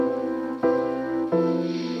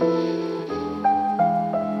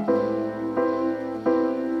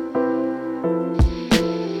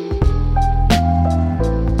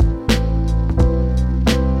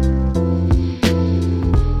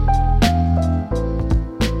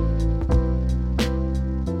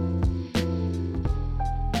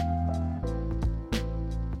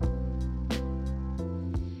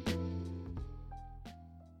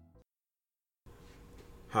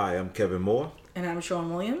Kevin Moore. And I'm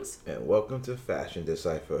Sean Williams. And welcome to Fashion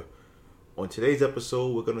Decipher. On today's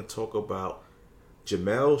episode, we're going to talk about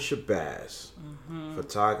Jamel Shabazz,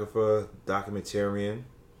 photographer, documentarian.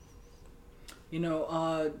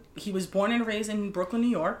 He was born and raised in Brooklyn, New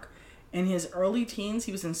York. In his early teens,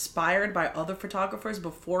 he was inspired by other photographers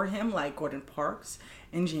before him, like Gordon Parks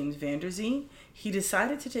and James Van Der Zee. He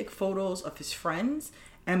decided to take photos of his friends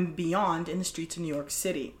and beyond in the streets of New York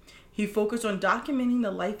City. He focused on documenting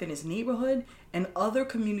the life in his neighborhood and other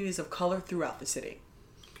communities of color throughout the city.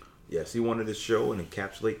 Yes, he wanted to show and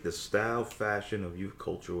encapsulate the style, fashion of youth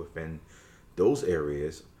culture within those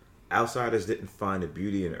areas. Outsiders didn't find the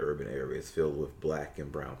beauty in urban areas filled with black and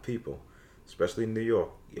brown people, especially in New York.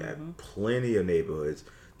 You had plenty of neighborhoods.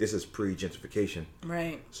 This is pre-gentrification.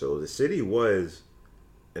 Right. So the city was,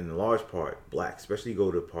 in large part, black, especially you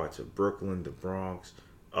go to parts of Brooklyn, the Bronx,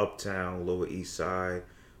 Uptown, Lower East Side,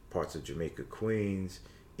 parts of Jamaica, Queens,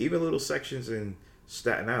 even little sections in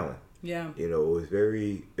Staten Island. Yeah. It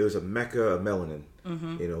was a mecca of melanin.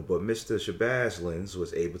 But Mr. Shabazz lens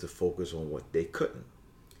was able to focus on what they couldn't.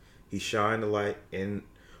 He shined the light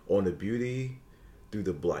on the beauty through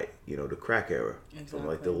the blight, the crack era. Exactly. From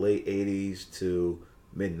like the late 80s to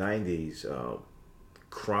mid 90s,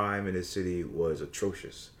 crime in the city was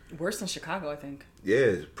atrocious. Worse than Chicago, I think.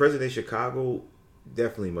 Yeah, present day Chicago,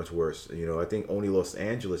 definitely much worse. I think only Los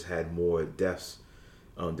Angeles had more deaths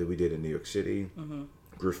than we did in New York City.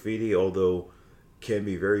 Graffiti, although can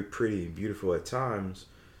be very pretty and beautiful at times,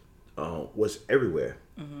 was everywhere.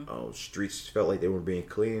 Streets felt like they were being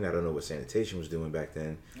cleaned. I don't know what sanitation was doing back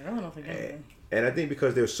then. I don't think anything. And I think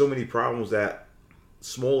because there's so many problems that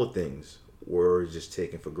smaller things were just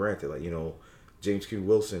taken for granted. Like, James Q.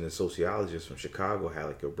 Wilson, a sociologist from Chicago, had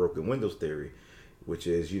like a broken windows theory, which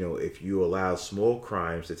is, if you allow small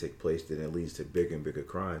crimes to take place, then it leads to bigger and bigger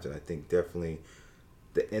crimes. And I think definitely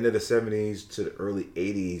the end of the 70s to the early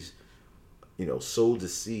 80s, sowed the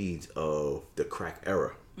seeds of the crack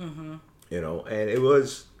era. And it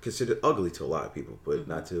was considered ugly to a lot of people, but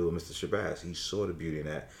not to Mr. Shabazz. He saw the beauty in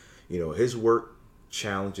that. His work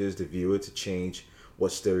challenges the viewer to change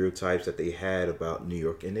what stereotypes that they had about New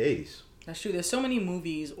York in the 80s. That's true. There's so many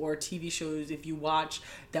movies or TV shows, if you watch,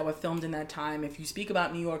 that were filmed in that time. If you speak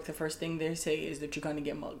about New York, the first thing they say is that you're going to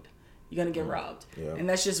get mugged. You're going to get robbed. Yeah. And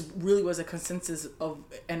that's just really was a consensus of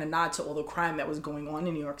and a nod to all the crime that was going on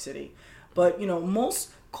in New York City. But,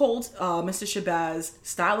 most called Mr. Shabazz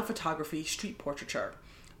style of photography street portraiture.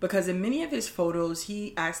 Because in many of his photos,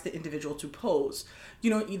 he asked the individual to pose,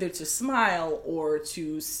 either to smile or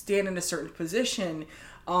to stand in a certain position.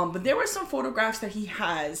 But there were some photographs that he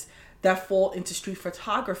has that fall into street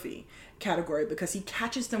photography category because he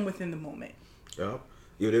catches them within the moment. Yep.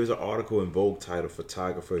 There was an article in Vogue titled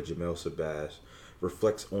 "Photographer Jamel Shabazz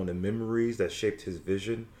Reflects on the Memories That Shaped His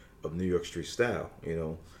Vision of New York Street Style."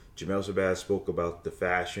 Jamel Shabazz spoke about the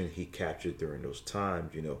fashion he captured during those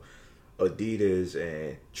times. Adidas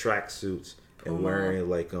and tracksuits and wearing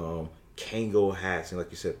like Kango hats and,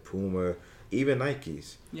 like you said, Puma, even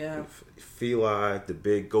Nikes. Yeah. Fila, the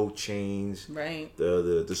big gold chains. Right.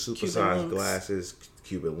 The supersized glasses,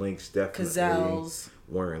 Cuban links, definitely. Gazelles.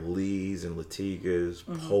 Wearing Lees and Latigas,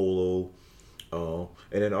 Polo.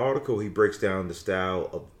 And in the article, he breaks down the style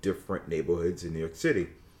of different neighborhoods in New York City.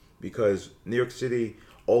 Because New York City,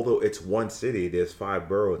 although it's one city, there's 5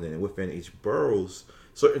 boroughs, and within each boroughs,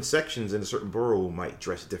 certain sections in a certain borough might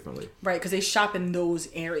dress differently. Right, because they shop in those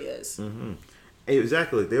areas.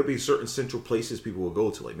 Exactly. There'll be certain central places people will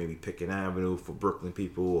go to, like maybe Pickett Avenue for Brooklyn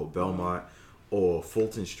people, or Belmont, or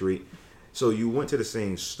Fulton Street. So you went to the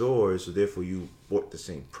same stores, so therefore you bought the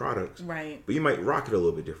same products. Right. But you might rock it a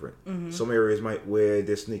little bit different. Some areas might wear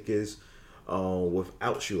their sneakers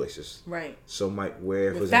without shoelaces. Right. Some might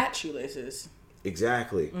wear... With fat shoelaces.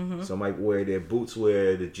 Exactly. Some might wear their boots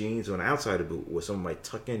where the jeans on the outside of the boot, where some might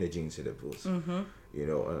tuck in the jeans to their boots.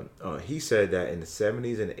 He said that in the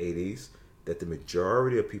 70s and 80s, that the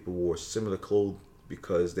majority of people wore similar clothes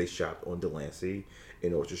because they shopped on Delancey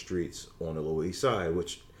and Orchard Streets on the Lower East Side,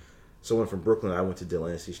 which... Someone from Brooklyn, I went to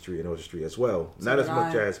Delancey Street and Orchard Street as well. So not as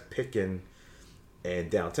much as Pickin and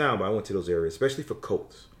downtown, but I went to those areas, especially for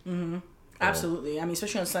coats. Absolutely.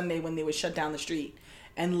 Especially on Sunday when they would shut down the street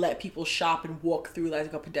and let people shop and walk through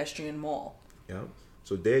like a pedestrian mall. Yeah.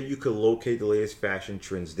 So there you could locate the latest fashion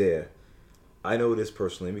trends there. I know this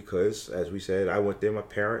personally because, as we said, I went there, my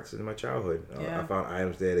parents, in my childhood. I found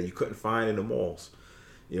items there that you couldn't find in the malls.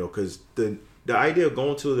 Because the idea of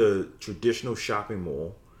going to the traditional shopping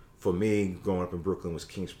mall, for me, growing up in Brooklyn, was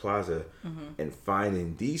Kings Plaza, and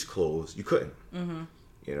finding these clothes, you couldn't.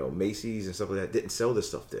 You know, Macy's and stuff like that didn't sell this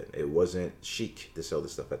stuff then. It wasn't chic to sell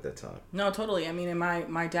this stuff at that time. No, totally. I mean, and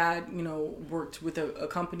my dad, you know, worked with a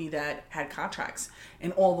company that had contracts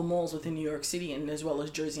in all the malls within New York City and as well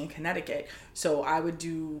as Jersey and Connecticut. So I would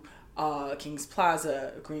do Kings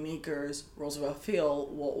Plaza, Green Acres, Roosevelt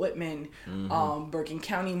Field, Walt Whitman, Bergen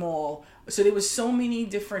County Mall. So there was so many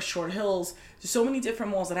different Short Hills, so many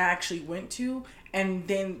different malls that I actually went to. And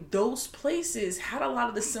then those places had a lot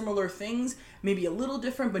of the similar things, maybe a little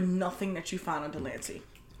different, but nothing that you find on Delancey.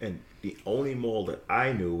 And the only mall that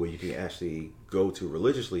I knew where you can actually go to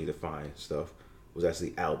religiously to find stuff was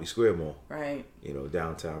actually Albee Square Mall. Right. You know,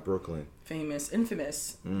 downtown Brooklyn.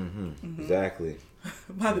 Infamous. Exactly.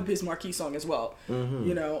 By the Biz Markie song as well.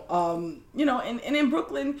 You know, and in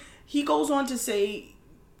Brooklyn, he goes on to say,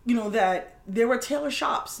 you know, that there were tailor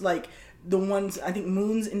shops, like the ones, I think,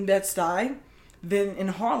 Moons in Bed-Stuy. Then in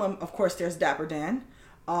Harlem, of course, there's Dapper Dan,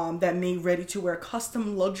 that made ready-to-wear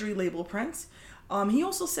custom luxury label prints. He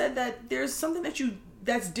also said that there's something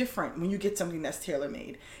that's different when you get something that's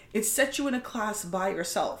tailor-made. It sets you in a class by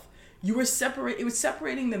yourself. It was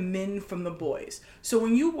separating the men from the boys. So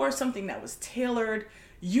when you wore something that was tailored,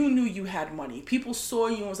 you knew you had money. People saw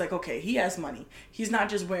you and was like, okay, he has money. He's not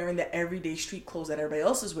just wearing the everyday street clothes that everybody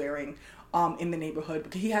else is wearing in the neighborhood,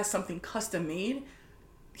 because he has something custom made.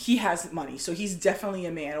 He has money, so he's definitely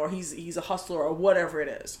a man, or he's a hustler, or whatever it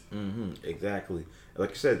is. Exactly.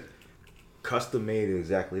 Like I said, custom made is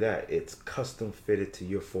exactly that. It's custom fitted to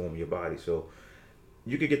your form, your body. So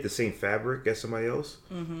you could get the same fabric as somebody else.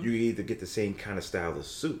 You could either get the same kind of style of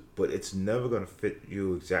suit, but it's never going to fit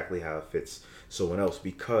you exactly how it fits someone else,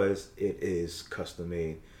 because it is custom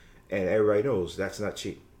made, and everybody knows that's not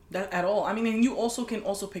cheap. That at all. I mean, and you also can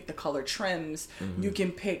pick the color trims. You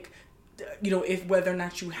can pick, you know, if whether or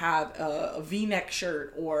not you have a V-neck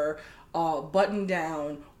shirt or a button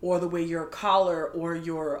down, or the way your collar or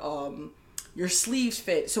your sleeves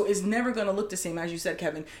fit. So it's never going to look the same, as you said,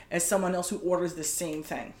 Kevin, as someone else who orders the same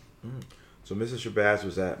thing. So Mr. Shabazz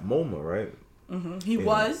was at MoMA, right? He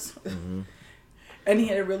was. And he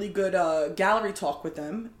had a really good gallery talk with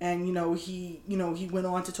them. And, he went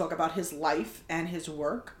on to talk about his life and his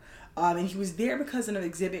work. And he was there because of an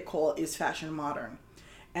exhibit called Is Fashion Modern?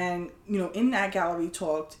 And, in that gallery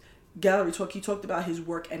talk, he talked about his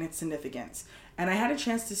work and its significance. And I had a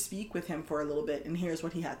chance to speak with him for a little bit, and here's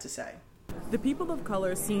what he had to say. The people of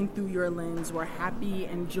color seen through your lens were happy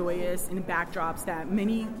and joyous in backdrops that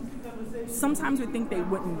many sometimes would think they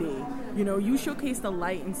wouldn't be. You showcased the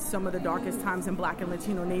light in some of the darkest times in Black and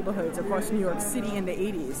Latino neighborhoods across New York City in the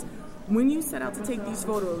 80s. When you set out to take these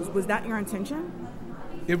photos, was that your intention?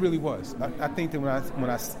 It really was. I think that when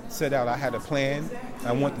I set out, I had a plan.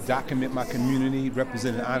 I want to document my community,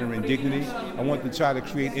 representing honor and dignity. I want to try to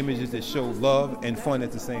create images that show love and fun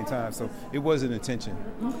at the same time. So it was an intention.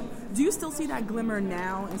 Do you still see that glimmer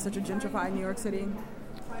now in such a gentrified New York City?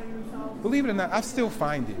 Believe it or not, I still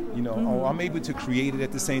find it. I'm able to create it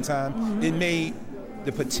at the same time.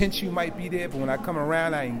 The potential might be there, but when I come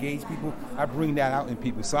around, I engage people, I bring that out in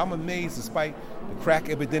people. So I'm amazed, despite the crack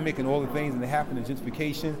epidemic and all the things that happen in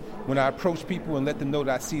gentrification, when I approach people and let them know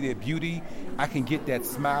that I see their beauty, I can get that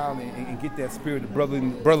smile and get that spirit of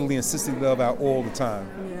brotherly and sisterly love out all the time.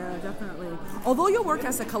 Yeah, definitely. Although your work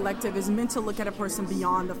as a collective is meant to look at a person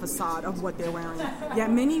beyond the facade of what they're wearing,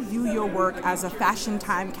 yet many view your work as a fashion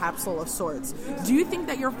time capsule of sorts. Did you think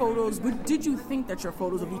that your photos would be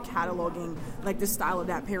cataloging like the style of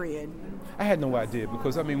that period? I had no idea,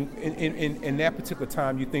 because in that particular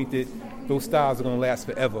time you think that those styles are going to last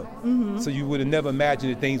forever. So you would have never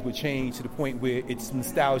imagined that things would change to the point where it's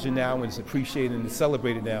nostalgia now and it's appreciated and it's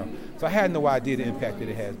celebrated now. So I had no idea the impact that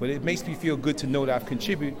it has, but it makes me feel good to know that I've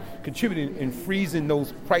contributed in freezing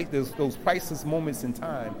those priceless moments in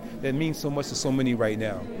time that mean so much to so many right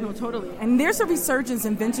now. No, totally. And there's a resurgence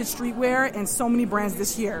in vintage streetwear in so many brands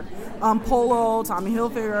this year. Polo, Tommy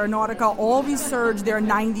Hilfiger, Nautica, all resurged their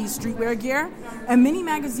 90s streetwear gear, and many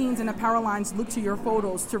magazines and apparel lines look to your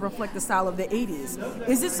photos to reflect the style of the 80s.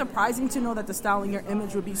 Is it surprising to know that the style in your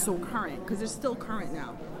image would be so current? Because it's still current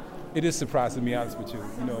now. It is surprising, to be honest with you.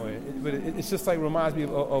 But it's just like reminds me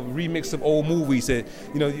of remix of old movies that,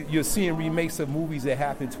 you're seeing remakes of movies that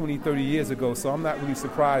happened 20, 30 years ago. So I'm not really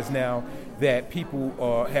surprised now that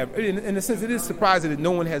people have, in a sense, it is surprising that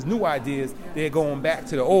no one has new ideas. They're going back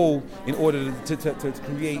to the old in order to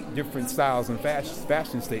create different styles and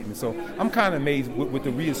fashion statements. So I'm kind of amazed with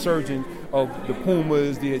the resurgence of the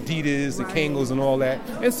Pumas, the Adidas, the Kangol, and all that.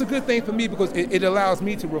 And it's a good thing for me, because it allows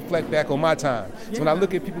me to reflect back on my time. So when I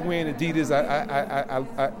look at people wearing Adidas,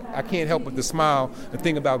 I can't help but to smile and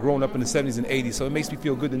think about growing up in the 70s and 80s. So it makes me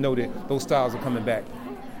feel good to know that those styles are coming back.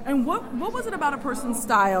 And what was it about a person's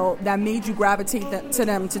style that made you gravitate to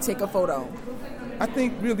them to take a photo? I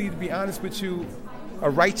think really, to be honest with you, a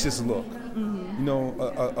righteous look. You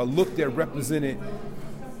know, a look that represented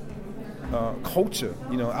culture.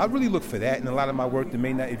 You know, I really look for that in a lot of my work. That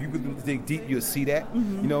may not, if you really dig deep, you'll see that.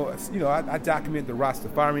 You know, I document the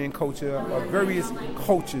Rastafarian culture, various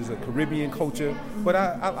cultures, a Caribbean culture, but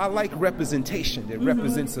I like representation that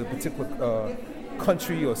represents a particular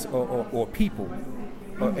country or people.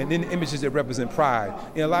 And then images that represent pride.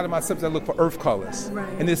 In a lot of my subjects, I look for earth colors. Right.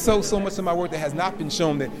 And there's so much of my work that has not been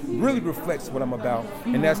shown that really reflects what I'm about.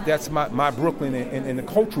 And that's my Brooklyn and the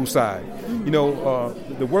cultural side. You know,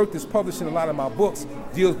 the work that's published in a lot of my books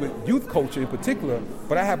deals with youth culture in particular,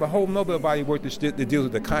 but I have a whole nother body of work that deals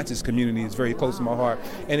with the conscious community. It's very close to my heart.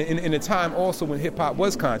 And in a time also when hip-hop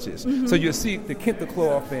was conscious. So you'll see the kente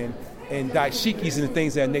cloth and dashikis and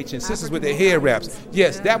things of that nature, and sisters with their hair wraps.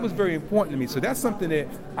 Yes, that was very important to me. So that's something that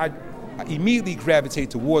I immediately gravitate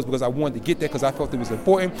towards because I wanted to get that because I felt it was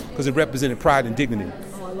important because it represented pride and dignity.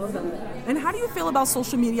 Oh, I love that. And how do you feel about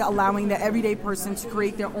social media allowing the everyday person to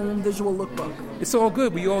create their own visual lookbook? It's all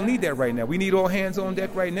good. We all need that right now. We need all hands on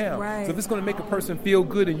deck right now. Right. So if it's going to make a person feel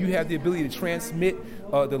good and you have the ability to transmit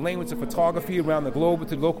the language of photography around the globe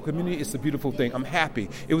to the local community, it's a beautiful thing. I'm happy.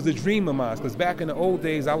 It was a dream of mine because back in the old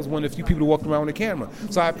days, I was one of the few people who walked around with a camera.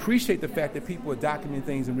 So I appreciate the fact that people are documenting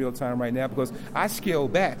things in real time right now because I scale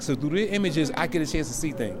back. So through the images, I get a chance to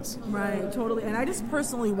see things. Right, totally. And I just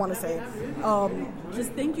personally want to say,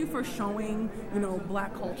 just thank you for showing,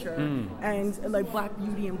 Black culture and like Black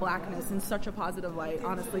beauty and Blackness in such a positive light.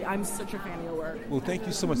 Honestly, I'm such a fan of your work. Well, thank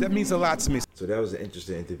you so much. That means a lot to me. So that was an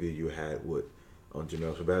interesting interview you had with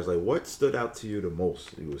Jamel Shabazz. Like, what stood out to you the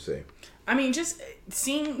most, you would say? I mean, just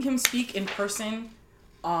seeing him speak in person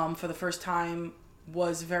for the first time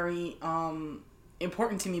was very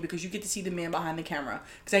important to me because you get to see the man behind the camera.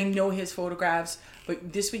 Because I know his photographs,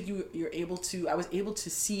 but this week I was able to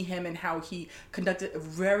see him and how he conducted. A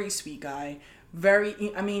very sweet guy,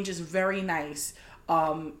 just very nice.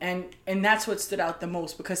 And that's what stood out the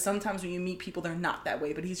most because sometimes when you meet people, they're not that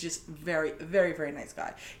way, but he's just very, very, very nice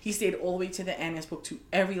guy. He stayed all the way to the end and spoke to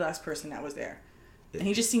every last person that was there. And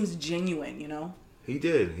he just seems genuine, He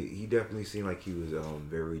did. He definitely seemed like he was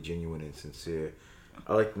very genuine and sincere.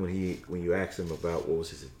 I liked when you asked him about what was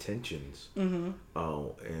his intentions in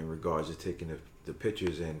regards to taking the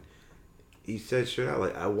pictures, and he said straight out,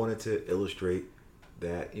 like, I wanted to illustrate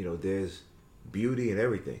that, there's beauty in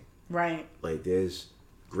everything. Right. Like, there's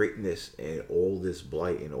greatness and all this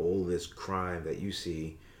blight and all this crime that you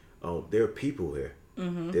see. There are people here.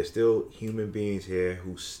 Mm-hmm. There's still human beings here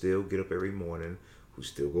who still get up every morning, who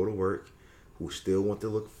still go to work, who still want to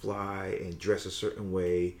look fly and dress a certain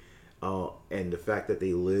way. And the fact that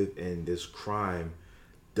they live in this crime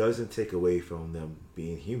doesn't take away from them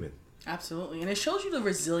being human. Absolutely. And it shows you the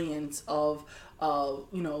resilience of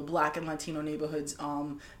Black and Latino neighborhoods,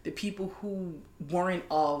 the people who weren't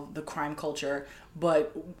of the crime culture,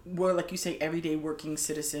 but were, like you say, everyday working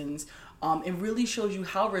citizens. It really shows you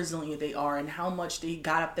how resilient they are and how much they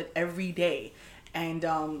got up that every day and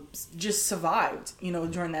just survived,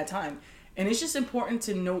 during that time. And it's just important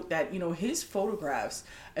to note that, his photographs,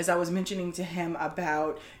 as I was mentioning to him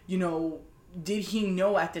about, did he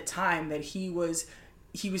know at the time that he was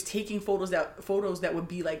taking photos that would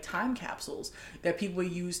be like time capsules that people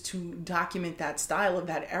would use to document that style of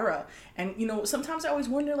that era. And, sometimes I always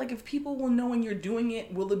wonder, like, if people will know when you're doing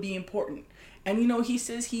it, will it be important? And, he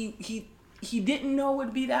says he didn't know it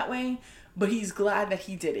would be that way, but he's glad that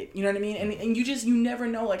he did it. You know what I mean? And you never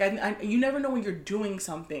know, like, you never know when you're doing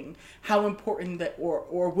something, how important that,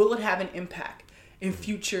 or will it have an impact in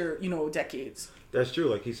future, decades. That's true.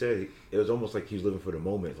 Like he said, it was almost like he was living for the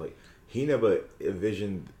moment. Like, he never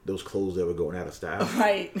envisioned those clothes ever going out of style.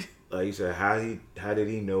 Right. Like he said, how did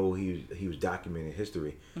he know he was documenting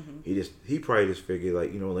history? Mm-hmm. He probably just figured,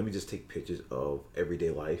 like, let me just take pictures of everyday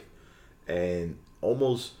life, and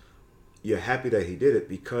almost you're happy that he did it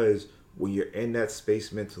because when you're in that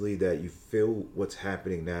space mentally that you feel what's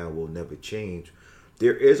happening now will never change,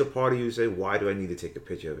 there is a part of you say, why do I need to take a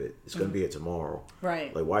picture of it? It's going to be here tomorrow.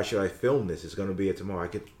 Right. Like, why should I film this? It's going to be here tomorrow. I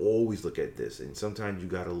can always look at this. And sometimes you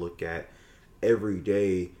got to look at every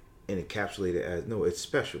day and encapsulate it as, no, it's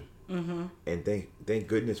special. Mm-hmm. And thank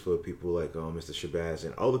goodness for people like Mr. Shabazz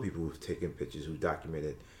and other people who've taken pictures, who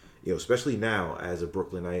documented, especially now as a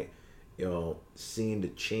Brooklynite, seeing the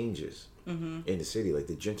changes in the city, like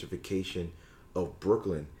the gentrification of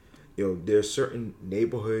Brooklyn. There's certain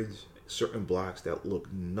neighborhoods, certain blocks that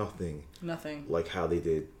look nothing like how they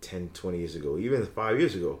did 10, 20 years ago, even 5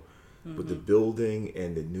 years ago. Mm-hmm. With the building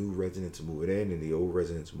and the new residents moving in and the old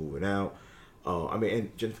residents moving out, I mean,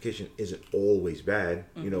 and gentrification isn't always bad.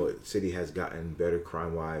 You know, the city has gotten better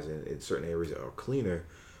crime-wise, and in certain areas are cleaner.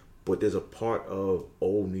 But there's a part of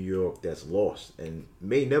old New York that's lost and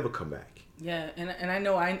may never come back. Yeah, and I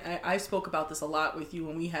know I spoke about this a lot with you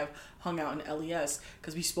when we have hung out in LES,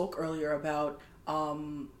 because we spoke earlier about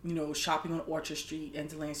shopping on Orchard Street and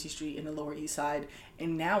Delancey Street in the Lower East Side,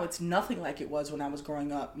 and now it's nothing like it was when I was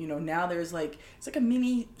growing up. You know, now there's like, it's like a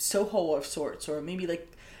mini Soho of sorts, or maybe like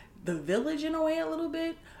the Village in a way a little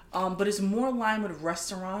bit, but it's more aligned with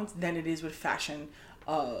restaurants than it is with fashion.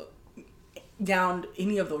 Down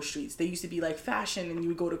any of those streets, they used to be like fashion, and you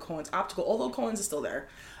would go to Cohen's Optical, although Cohen's is still there,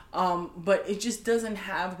 but it just doesn't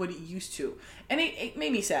have what it used to, and it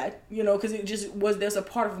made me sad, you know, because it just was, there's a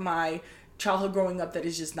part of my childhood growing up that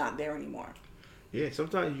is just not there anymore. Yeah,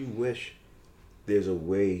 sometimes you wish there's a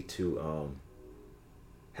way to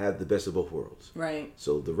have the best of both worlds. Right.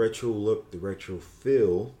 So the retro look, the retro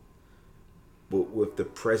feel, but with the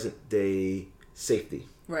present day safety.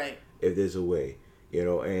 Right. If there's a way. You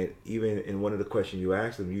know, and even in one of the questions you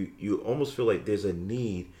asked them, you almost feel like there's a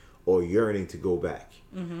need or yearning to go back.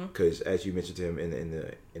 Because as you mentioned to him in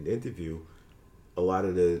the interview, a lot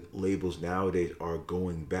of the labels nowadays are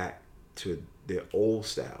going back to their old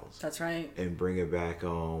styles. That's right. And bringing back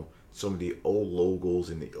some of the old logos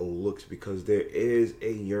and the old looks, because there is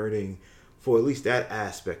a yearning for at least that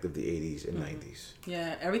aspect of the 80s and 90s.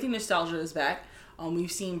 Yeah, everything nostalgia is back.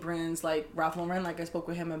 We've seen brands like Ralph Lauren, like I spoke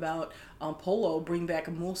with him about, Polo, bring back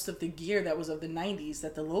most of the gear that was of the 90s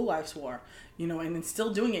that the lowlifes wore, you know, and it's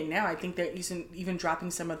still doing it now. I think they're even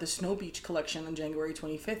dropping some of the Snow Beach collection on January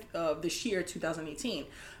 25th of this year, 2018.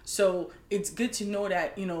 So it's good to know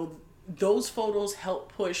that, you know, those photos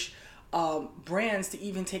help push brands to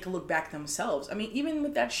even take a look back themselves. I mean, even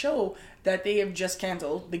with that show that they have just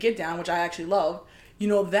canceled, The Get Down, which I actually love, you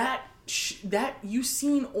know, that you've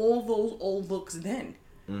seen all those old looks then.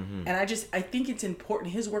 And I think it's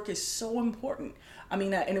important. His work is so important. I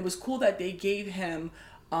mean, and it was cool that they gave him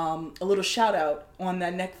a little shout out on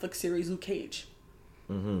that Netflix series Luke Cage.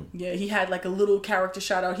 Yeah, he had like a little character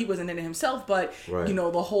shout out. He wasn't in it himself, but you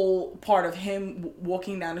know, the whole part of him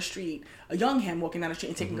walking down the street, a young him walking down the street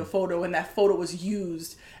and taking a photo, and that photo was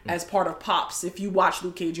used as part of Pops. If you watch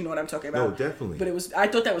Luke Cage, you know what I'm talking about. No, definitely. But I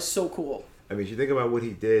thought that was so cool. I mean, if you think about what he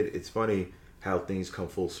did, it's funny how things come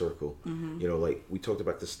full circle. You know, like we talked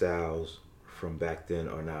about the styles from back then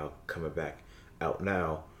are now coming back out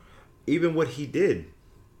now. Even what he did,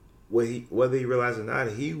 whether he realized it or not,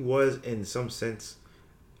 he was in some sense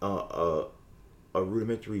a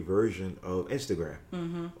rudimentary version of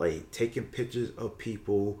Instagram. Like taking pictures of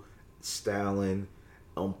people, styling,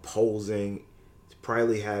 posing,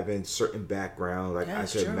 probably having certain background. Like I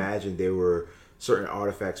could imagine there were certain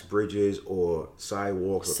artifacts, bridges or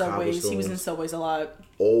sidewalks or subways. cobblestones. He was in subways a lot.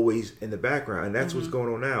 Always in the background, and that's what's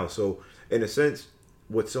going on now. So, in a sense,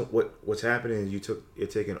 what's happening is you're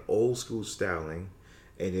taking old school styling,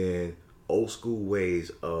 and then old school ways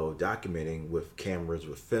of documenting with cameras,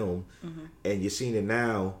 with film, and you're seeing it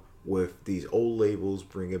now with these old labels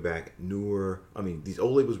bringing back these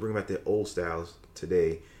old labels bringing back their old styles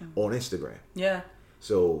today on Instagram. Yeah.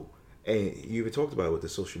 So. And you even talked about it with the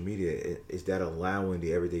social media, is that allowing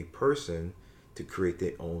the everyday person to create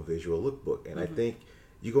their own visual lookbook. And I think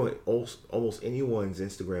you go on almost anyone's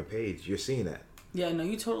Instagram page, you're seeing that. Yeah, no,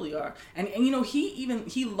 you totally are. And you know,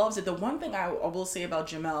 he loves it. The one thing I will say about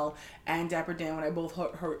Jamel and Dapper Dan, when I both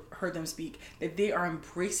heard them speak, that they are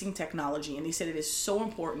embracing technology, and they said it is so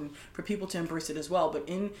important for people to embrace it as well. But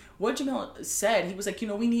in what Jamel said, he was like, you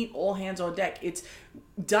know, we need all hands on deck. It's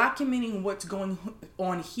documenting what's going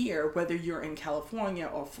on here, whether you're in California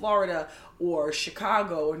or Florida or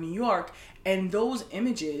Chicago or New York, and those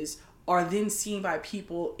images are then seen by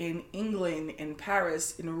people in England, in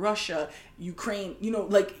Paris, in Russia, Ukraine. You know,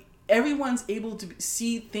 like everyone's able to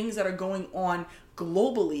see things that are going on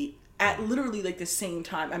globally at literally like the same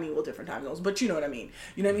time. I mean, well, different time zones, but you know what I mean.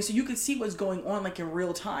 You know what I mean? So you could see what's going on like in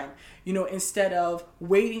real time, you know, instead of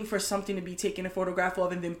waiting for something to be taken a photograph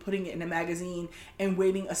of and then putting it in a magazine and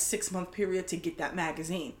waiting a 6-month period to get that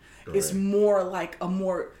magazine. Right. It's more like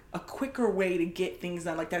a quicker way to get things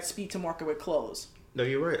done, like that speed to market with clothes. No,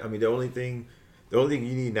 you're right. I mean, the only thing you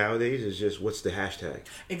need nowadays is just what's the hashtag.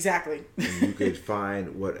 Exactly. And you could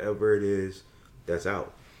find whatever it is that's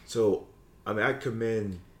out. So, I mean, I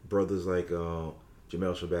commend brothers like Jamel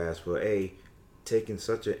Shabazz for taking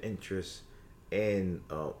such an interest in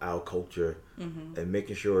our culture and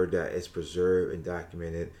making sure that it's preserved and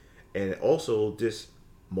documented, and also this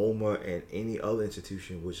MoMA and any other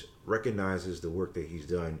institution which recognizes the work that he's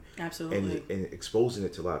done. Absolutely. And exposing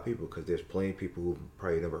it to a lot of people, because there's plenty of people who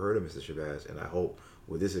probably never heard of Mr. Shabazz, and I hope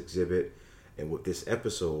with this exhibit and with this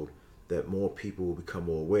episode, that more people will become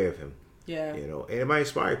more aware of him. Yeah. You know, and it might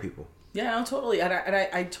inspire people. Yeah, no, totally. And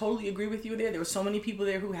I totally agree with you there. There were so many people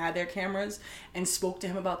there who had their cameras and spoke to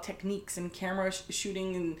him about techniques and camera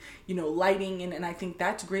shooting and, you know, lighting. And I think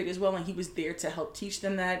that's great as well. And he was there to help teach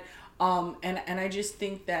them that. And I just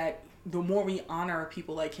think that the more we honor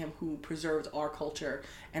people like him who preserved our culture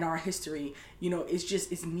and our history, you know,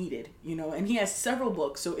 it's needed, you know. And he has several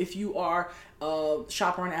books. So if you are a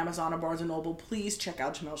shopper on Amazon or Barnes & Noble, please check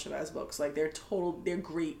out Jamel Shabazz books. Like, they're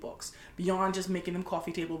great books. Beyond just making them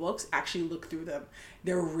coffee table books, actually look through them.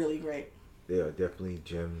 They're really great. They are definitely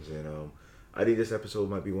gems. And I think this episode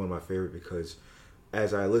might be one of my favorite because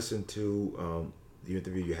as I listened to the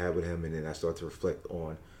interview you had with him, and then I started to reflect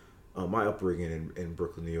on my upbringing in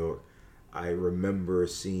Brooklyn, New York, I remember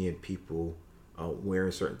seeing people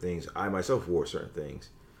wearing certain things. I myself wore certain things.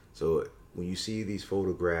 So when you see these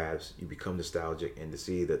photographs, you become nostalgic, and to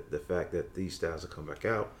see that the fact that these styles have come back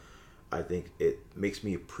out, I think it makes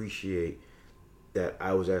me appreciate that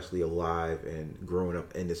I was actually alive and growing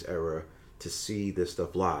up in this era to see this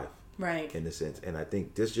stuff live. Right. In a sense. And I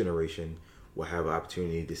think this generation will have an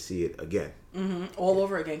opportunity to see it again. Mm-hmm. All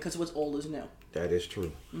over again, because what's old is new. That is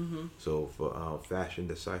true. Mm-hmm. So for Fashion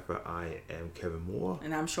Decipher, I am Kevin Moore.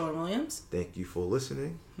 And I'm Sean Williams. Thank you for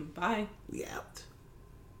listening. Bye. We out.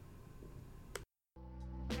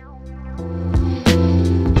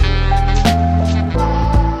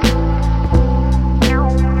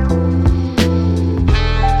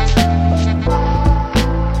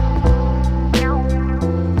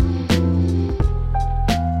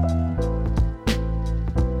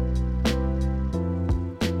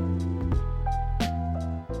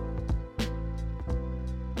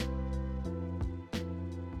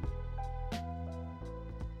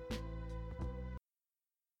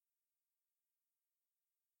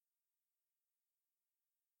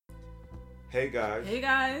 Hey guys. Hey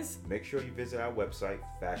guys. Make sure you visit our website,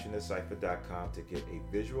 fashiondecipher.com, to get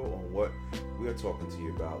a visual on what we are talking to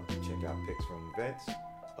you about. Check out pics from events,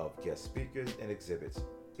 of guest speakers, and exhibits.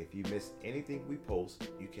 If you missed anything we post,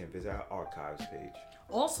 you can visit our archives page.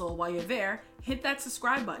 Also, while you're there, hit that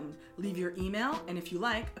subscribe button, leave your email, and if you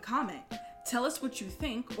like, a comment. Tell us what you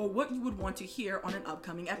think or what you would want to hear on an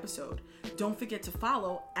upcoming episode. Don't forget to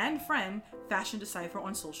follow and friend Fashion Decipher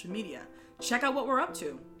on social media. Check out what we're up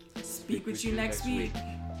to. Speak with you next week.